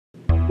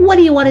What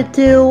do you want to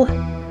do?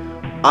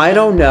 I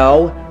don't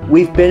know.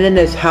 We've been in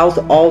this house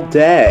all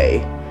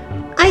day.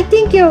 I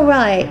think you're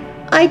right.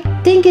 I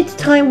think it's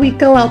time we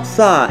go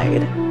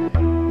outside.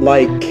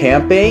 Like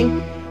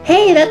camping?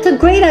 Hey, that's a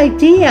great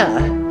idea.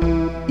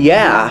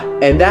 Yeah,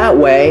 and that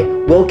way,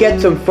 we'll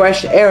get some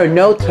fresh air in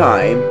no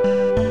time.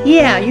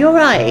 Yeah, you're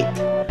right.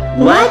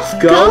 Let's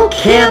go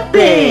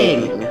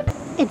camping!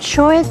 It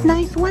sure is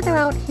nice weather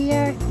out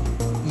here.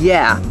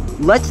 Yeah,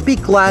 let's be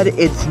glad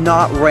it's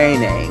not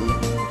raining.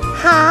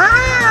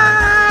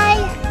 Hi!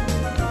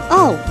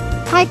 Oh,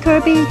 hi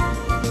Kirby.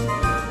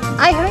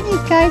 I heard you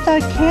guys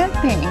are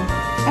camping.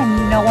 And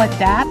you know what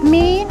that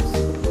means?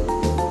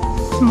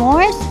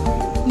 S'mores?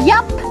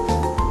 Yup!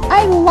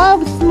 I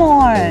love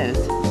s'mores!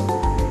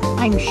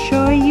 I'm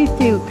sure you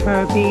do,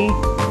 Kirby.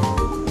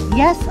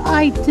 Yes,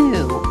 I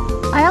do.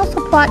 I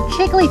also brought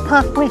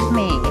Jigglypuff with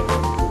me.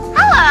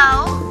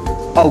 Hello!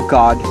 Oh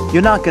god,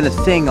 you're not gonna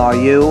sing, are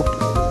you?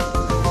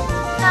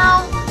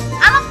 No,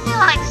 I don't feel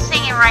like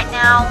singing right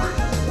now.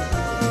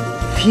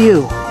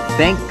 Phew,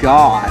 thank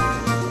god.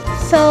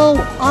 So,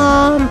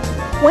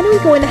 when are we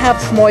going to have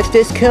s'mores,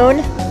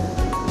 Diskun?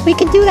 We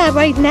can do that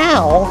right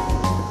now.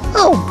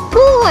 Oh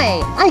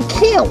boy, I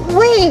can't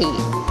wait!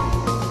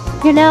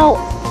 You know,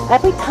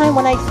 every time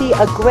when I see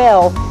a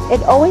grill,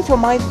 it always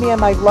reminds me of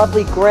my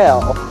lovely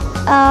grill.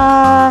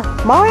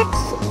 Marks,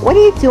 what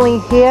are you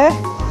doing here?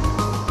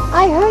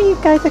 I heard you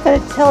guys are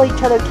gonna tell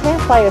each other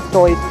campfire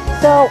stories,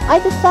 so I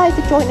decided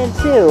to join in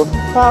too.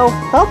 So,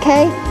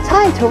 okay,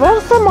 time to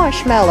roast some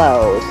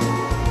marshmallows.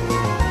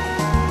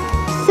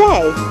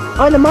 Say,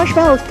 are the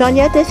marshmallows done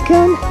yet,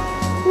 Diskun?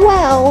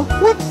 Well,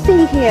 let's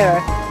see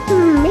here.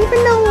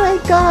 Even though I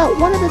got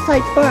one of the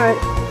sides burnt,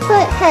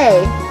 but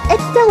hey, it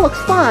still looks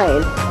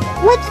fine.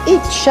 Let's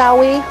eat, shall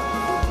we?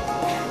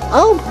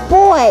 Oh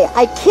boy,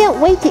 I can't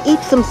wait to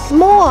eat some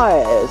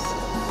s'mores.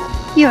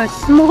 Your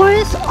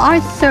s'mores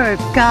are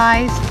served,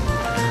 guys.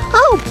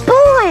 Oh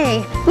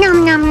boy!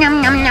 Yum yum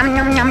yum yum yum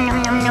yum yum yum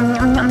yum yum yum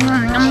yum yum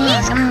yum.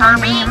 Jeez,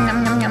 Kirby.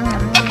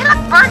 It could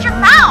have burned your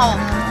mouth.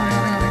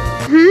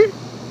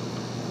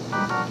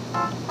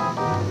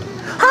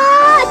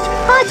 Hot!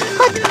 Hot!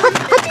 Hot! Hot!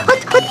 Hot!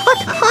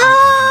 Hot! Hot!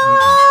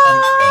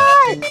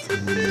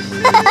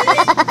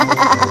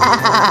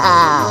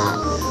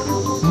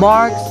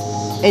 Marks,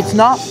 it's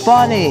not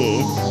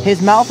funny.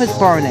 His mouth is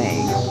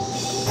burning.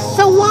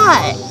 So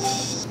what?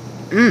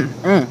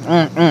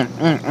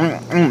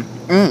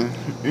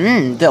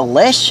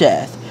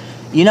 Delicious.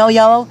 You know,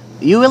 Yellow,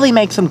 you really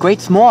make some great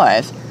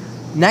s'mores.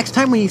 Next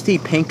time when you see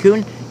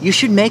Pinkun, you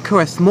should make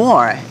her a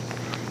s'more.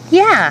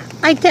 Yeah,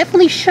 I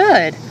definitely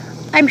should.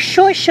 I'm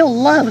sure she'll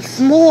love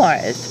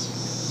s'mores.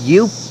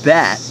 You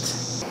bet.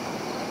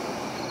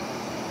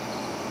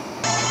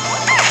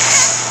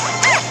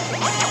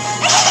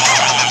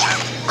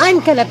 I'm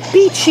gonna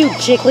beat you,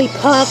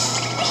 Jigglypuff.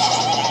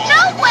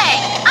 No way!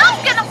 I'm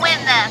gonna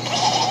win this!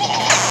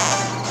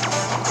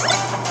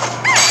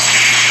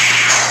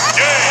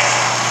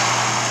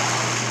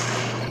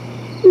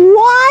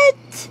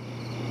 What?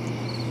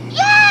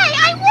 Yay!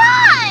 I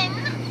won!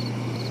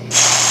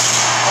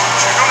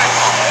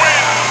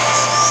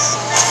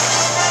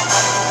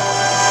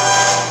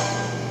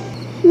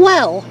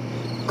 Well,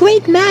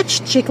 great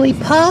match,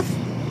 Jigglypuff.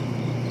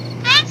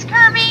 Thanks,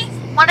 Kirby.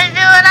 Wanna do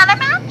another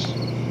match?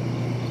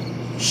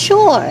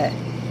 Sure.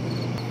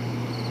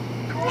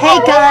 Hey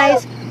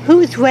guys,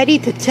 who's ready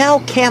to tell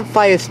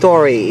campfire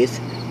stories?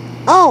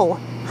 Oh,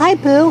 hi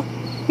Boo.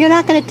 You're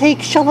not gonna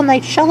take Shovel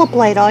Knight Shovel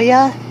Blade, are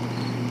ya?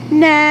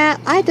 Nah,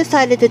 I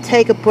decided to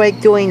take a break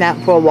doing that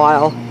for a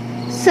while.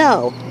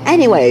 So,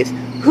 anyways,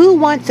 who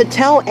wants to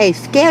tell a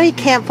scary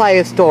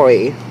campfire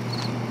story?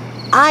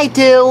 I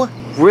do.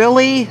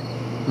 Really?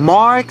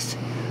 Marks?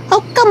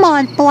 Oh, come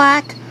on,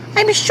 Black.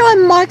 I'm sure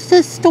Mark's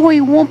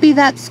story won't be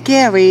that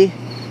scary.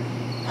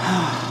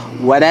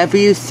 Whatever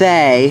you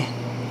say.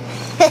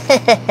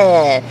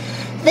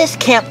 This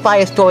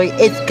campfire story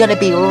is gonna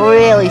be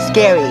really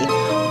scary.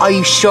 Are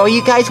you sure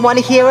you guys want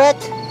to hear it?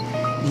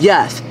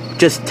 Yes,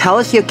 just tell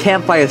us your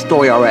campfire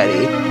story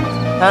already.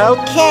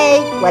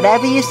 Okay,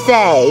 whatever you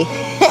say.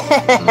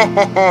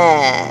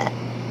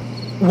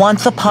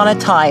 Once upon a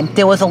time,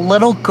 there was a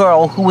little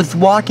girl who was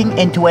walking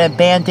into an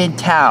abandoned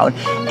town,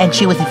 and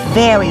she was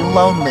very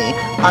lonely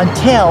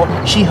until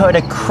she heard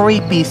a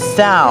creepy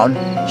sound.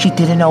 She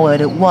didn't know what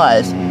it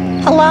was.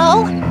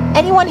 Hello?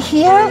 Anyone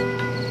here?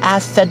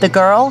 Said the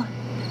girl.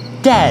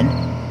 Then,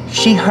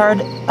 she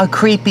heard a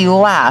creepy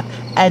laugh,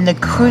 and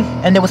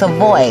there was a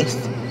voice.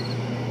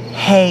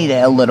 Hey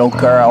there, little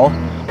girl.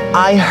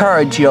 I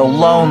heard you're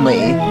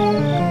lonely.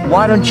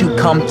 Why don't you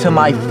come to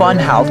my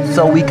funhouse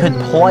so we could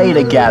play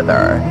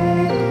together?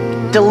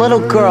 The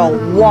little girl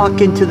walked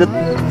into the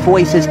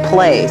voice's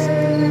place,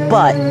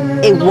 but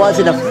it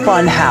wasn't a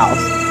funhouse.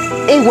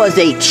 It was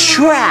a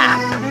trap.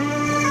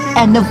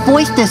 And the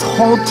voice this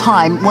whole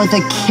time was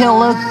a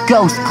killer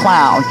ghost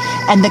clown.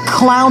 And the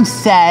clown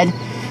said,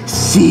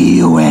 "See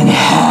you in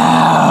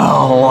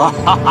hell."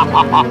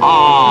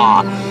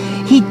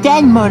 He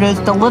then murders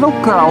the little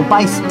girl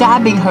by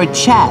stabbing her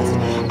chest.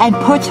 and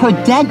puts her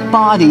dead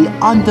body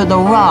under the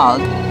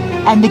rug.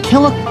 And the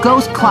killer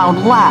ghost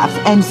clown laughs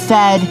and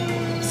said,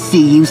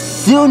 "See you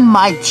soon,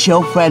 my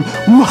children."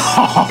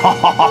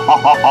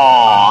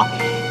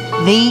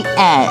 The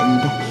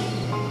end.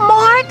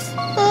 Marks?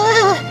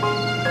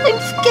 I'm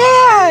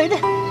scared.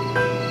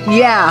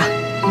 Yeah,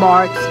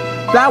 Marks,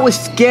 that was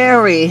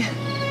scary.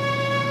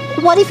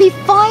 What if he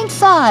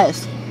finds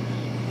us?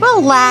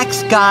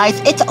 Relax, guys.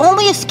 It's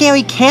only a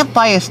scary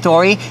campfire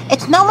story.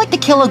 It's not like the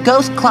killer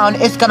ghost clown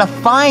is gonna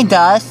find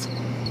us.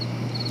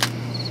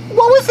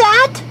 What was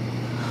that?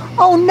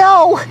 Oh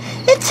no,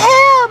 it's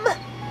him!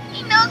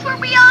 He knows where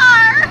we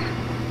are.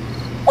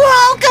 We're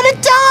all gonna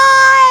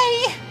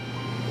die!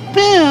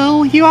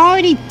 Boo, you're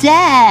already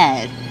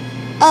dead.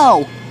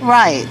 Oh,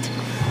 right.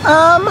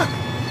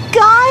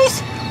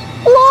 Guys,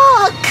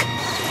 look!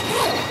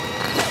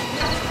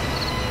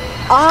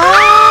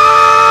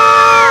 Ah!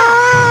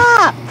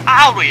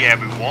 Howdy,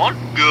 everyone.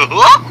 Good.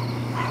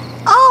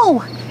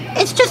 Oh,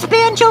 it's just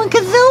Banjo and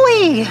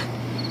Kazooie!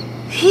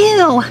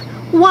 Phew,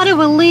 what a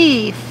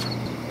relief.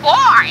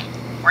 Boy,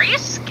 were you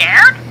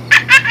scared?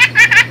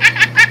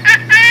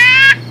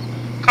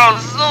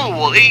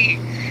 Kazooie,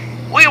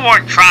 we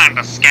weren't trying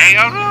to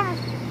scare them.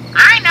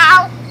 I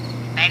know.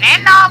 They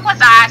didn't know it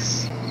was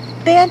us.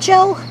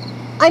 Banjo,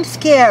 I'm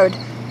scared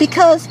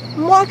because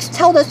Marks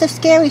told us a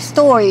scary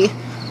story.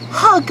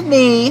 Hug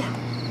me.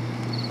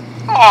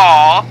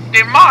 Aw,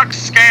 did Mark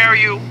scare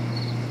you?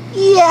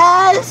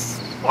 Yes.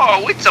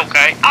 Oh, it's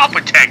okay. I'll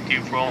protect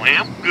you from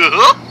him.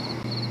 Good.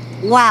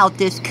 Wow,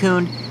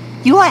 Diskun,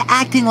 you are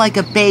acting like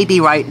a baby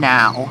right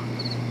now.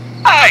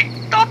 Hey,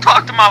 don't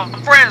talk to my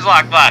friends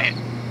like that.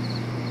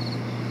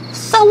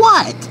 So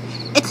what?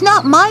 It's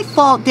not my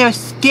fault they're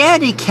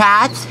scaredy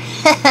cats.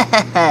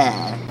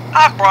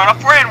 I brought a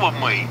friend with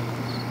me.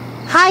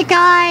 Hi,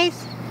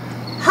 guys.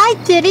 Hi,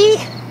 Diddy.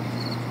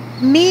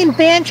 Me and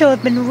Banjo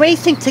have been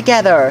racing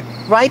together,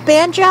 right,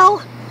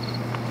 Banjo?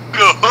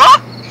 Good.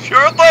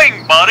 Sure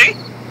thing, buddy.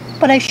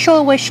 But I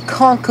sure wish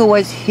Conker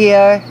was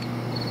here.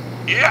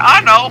 Yeah,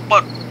 I know,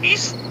 but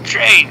he's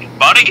changed,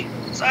 buddy.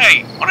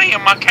 Say, wanna hear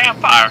my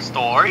campfire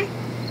story?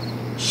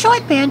 Sure,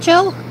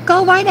 Banjo.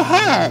 Go right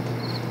ahead.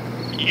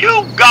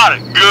 You got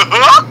it,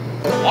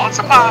 good. Once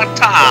upon a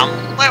time,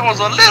 there was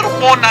a little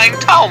boy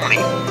named Tony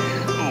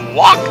who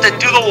walked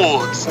into the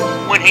woods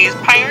when his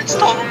parents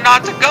told him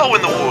not to go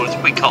in the woods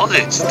because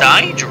it's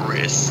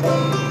dangerous.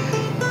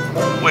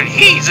 When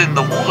he's in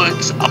the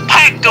woods, a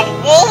pack of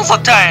wolves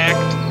attacked.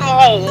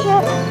 Oh,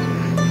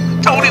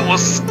 Tony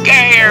was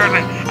scared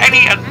and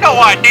he had no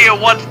idea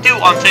what to do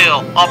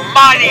until a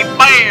mighty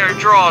bear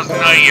draws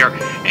near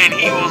and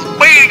he was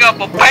beating up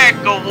a pack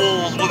of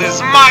wolves with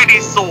his mighty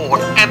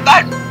sword, and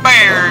that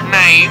bear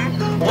name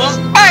was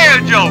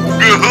Banjo.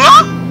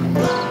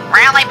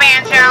 Really,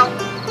 Banjo?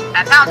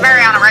 That sounds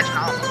very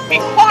unoriginal. Be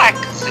quiet,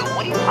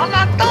 Kazooie. I'm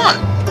not done.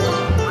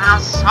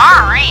 Well,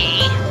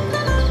 sorry.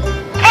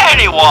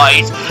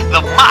 Anyways,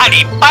 the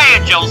mighty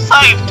Banjo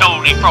saved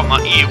Tony from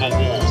the evil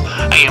wolves,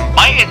 and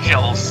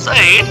Banjo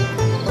said,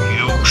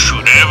 "You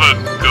should never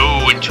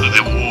go into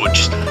the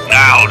woods.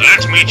 Now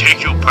let me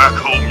take you back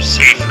home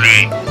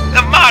safely."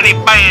 The mighty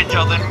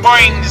Banjo then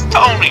brings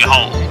Tony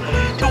home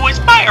to his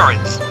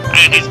parents,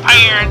 and his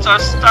parents are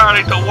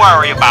starting to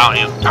worry about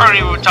him.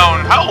 Tony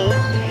returned home,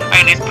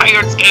 and his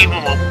parents gave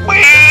him a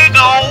big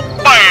old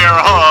bear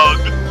hug.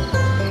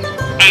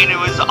 And it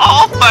was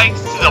all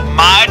thanks to the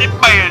mighty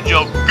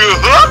Banjo.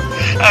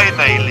 And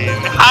they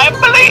lived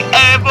happily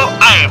ever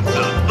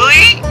after.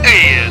 The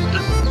end.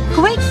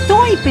 Great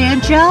story,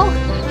 Banjo.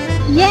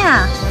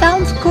 Yeah,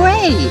 sounds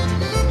great.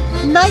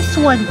 Nice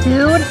one,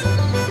 dude.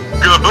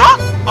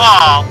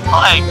 Oh,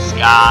 thanks,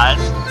 guys.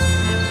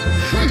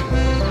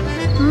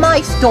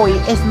 My story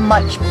is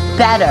much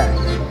better.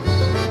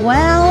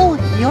 Well,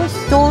 your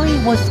story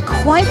was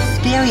quite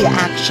scary,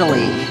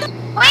 actually.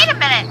 Wait a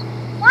minute.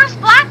 Where's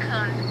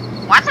Blackcoon?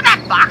 Wasn't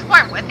that box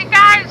boy with you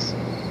guys?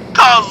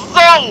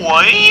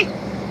 Kazooie!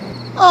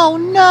 Oh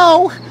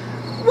no!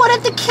 What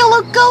if the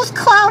killer ghost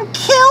clown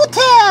killed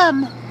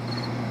him?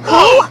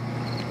 Who?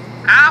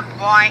 Oh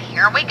boy,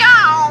 here we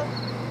go.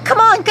 Come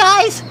on,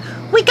 guys!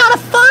 We gotta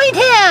find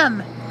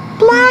him!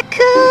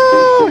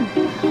 Blackcoon!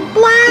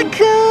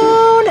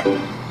 Blackcoon!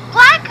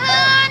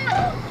 Blackcoon!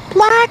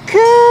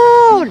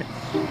 Blackcoon!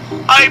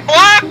 Hey,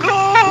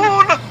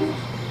 Blackcoon!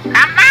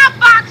 Come out,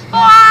 box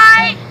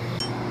boy!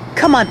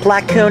 Come on,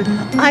 Blackcoon.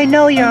 I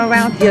know you're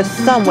around here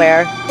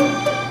somewhere.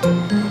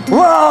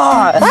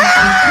 Roar!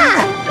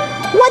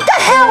 Ah! What the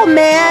hell,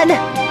 man?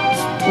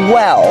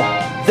 Well,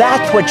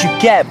 that's what you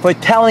get for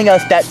telling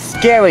us that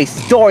scary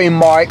story,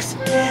 Marks.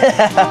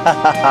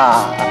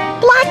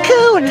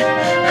 Blackcoon!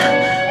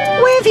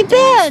 Where have you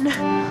been?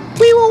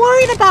 We were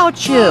worried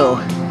about you.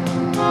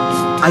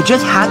 I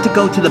just had to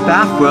go to the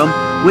bathroom.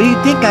 Where do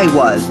you think I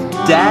was?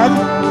 Dead?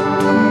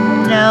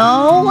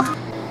 No.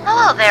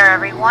 Hello there,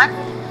 everyone.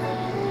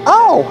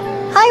 Oh,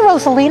 hi,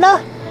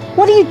 Rosalina.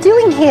 What are you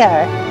doing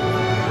here?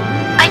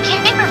 I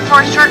came in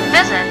for a short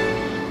visit.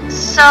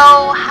 So,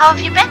 how have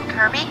you been,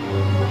 Kirby?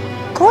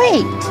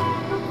 Great.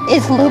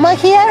 Is Luma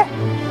here?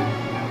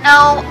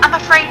 No, I'm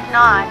afraid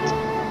not.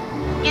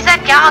 He's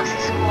at Galaxy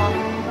School.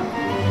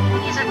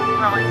 He's a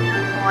really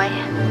good boy.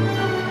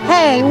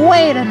 Hey,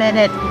 wait a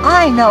minute.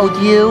 I know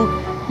you.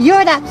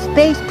 You're that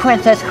space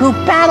princess who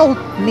battled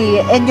me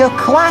in your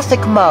classic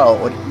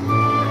mode.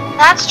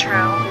 That's true.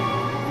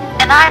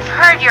 And I've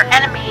heard you're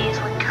enemies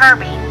with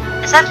Kirby.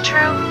 Is that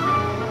true?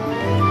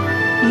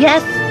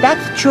 Yes,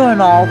 that's true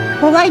and all.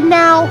 But right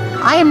now,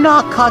 I am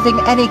not causing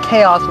any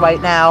chaos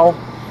right now.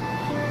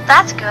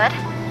 That's good.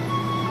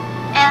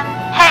 And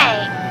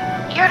hey,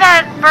 you're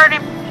that bird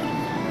and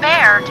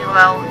bear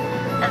duo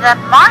that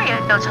Mario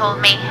told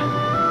me.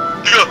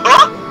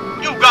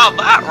 You got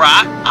that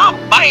right. I'm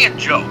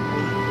Banjo.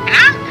 And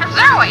I'm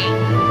Kazooie.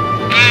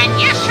 And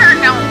you sure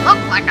don't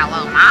look like a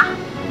Luma.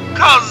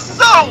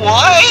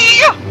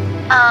 Kazooie!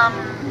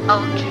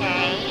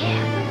 Okay.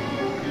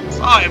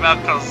 Sorry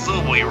about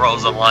Kazooie,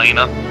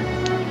 Rosalina.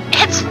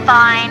 It's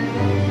fine.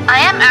 I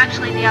am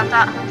actually the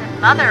adopted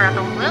mother of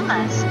the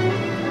Lumas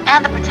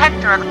and the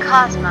protector of the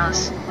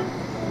cosmos.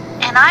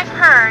 And I've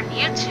heard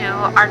you two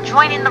are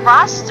joining the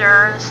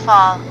roster this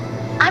fall.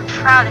 I'm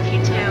proud of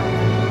you two.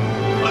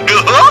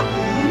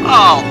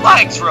 Oh,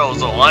 thanks,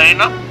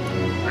 Rosalina.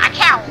 I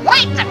can't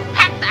wait to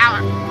pet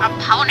our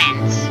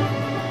opponents.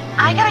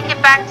 I gotta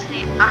get back to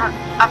the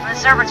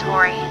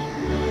Observatory.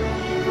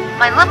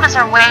 My Lumas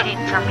are waiting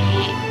for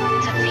me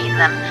to feed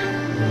them.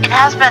 It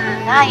has been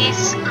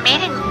nice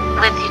meeting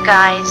with you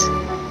guys,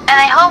 and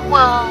I hope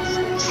we'll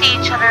see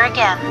each other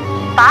again.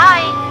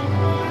 Bye!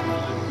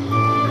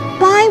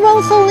 Bye,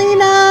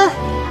 Rosalina.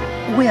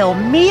 We'll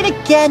meet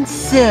again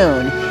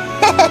soon.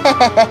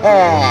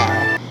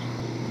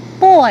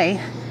 Boy,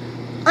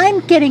 I'm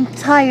getting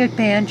tired,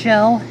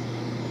 Banjo.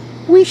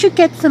 We should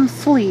get some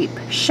sleep,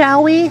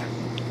 shall we?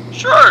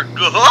 Sure,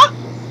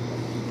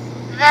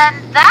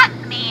 Then that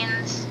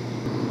means...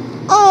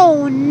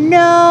 Oh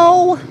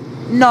no!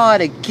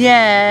 Not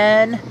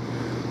again.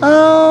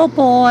 Oh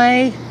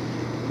boy.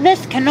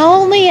 This can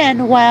only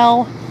end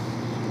well.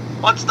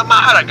 What's the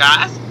matter,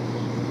 guys?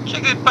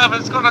 Jigglypuff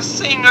is gonna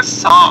sing a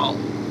song.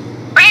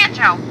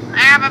 Banjo, I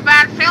have a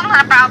bad feeling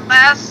about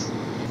this.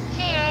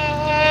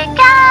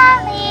 Jigglypuff,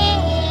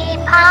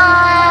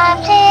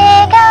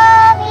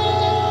 Jiggly.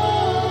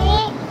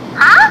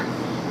 Huh?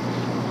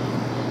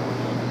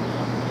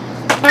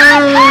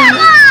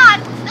 Pokémon!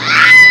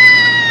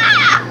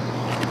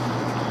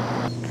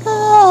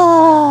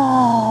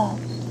 Oh,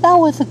 that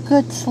was a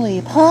good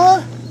sleep,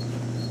 huh?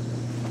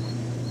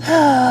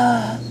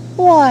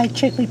 Why,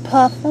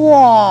 Jigglypuff,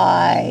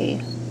 why?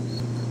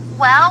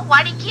 Well,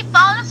 why do you keep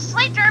falling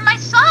asleep during my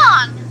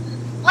song?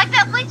 Like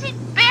that lazy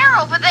bear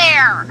over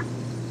there.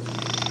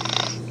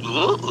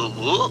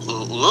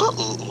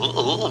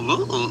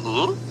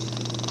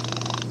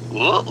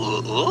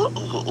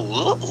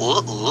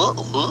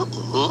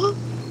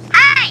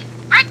 Hey,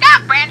 wake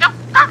up, Banjo.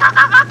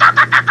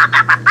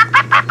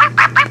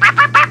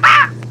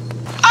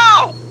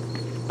 Oh!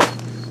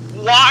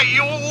 Why,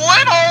 you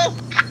little...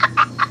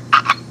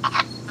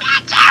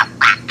 Banjo,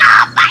 let go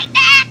of my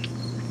neck.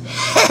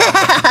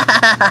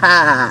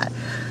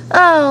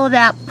 Oh,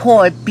 that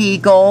poor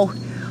beagle.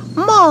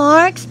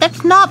 Marks,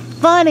 that's not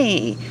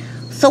funny.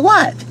 So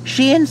what?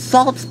 She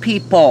insults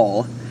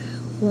people.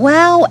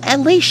 Well,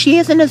 at least she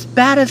isn't as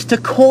bad as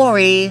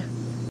Corey.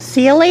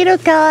 See you later,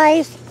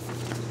 guys.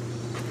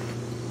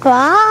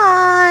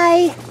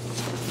 Bye.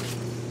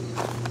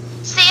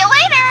 See you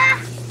later.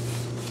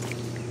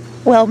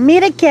 We'll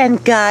meet again,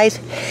 guys.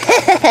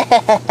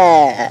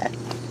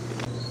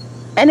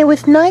 And it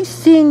was nice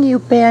seeing you,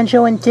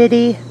 Banjo and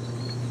Diddy.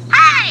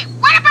 Hey,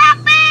 what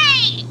about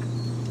me?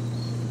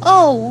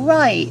 Oh,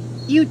 right.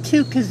 You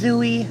too,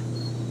 Kazooie.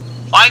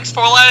 Thanks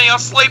for letting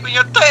us sleep in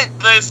your tent,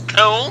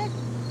 Diskun.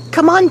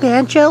 Come on,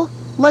 Banjo.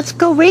 Let's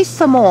go race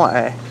some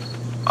more.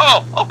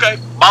 Oh, okay.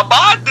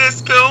 Bye-bye,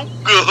 Diskun.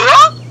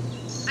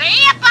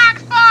 See ya,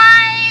 Box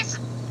Boys.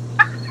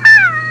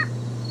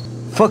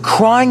 For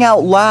crying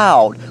out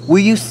loud, will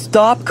you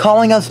stop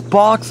calling us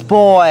box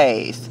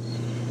boys?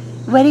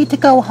 Ready to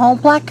go home,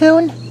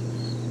 Blackoon?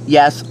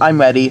 Yes, I'm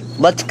ready.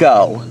 Let's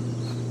go.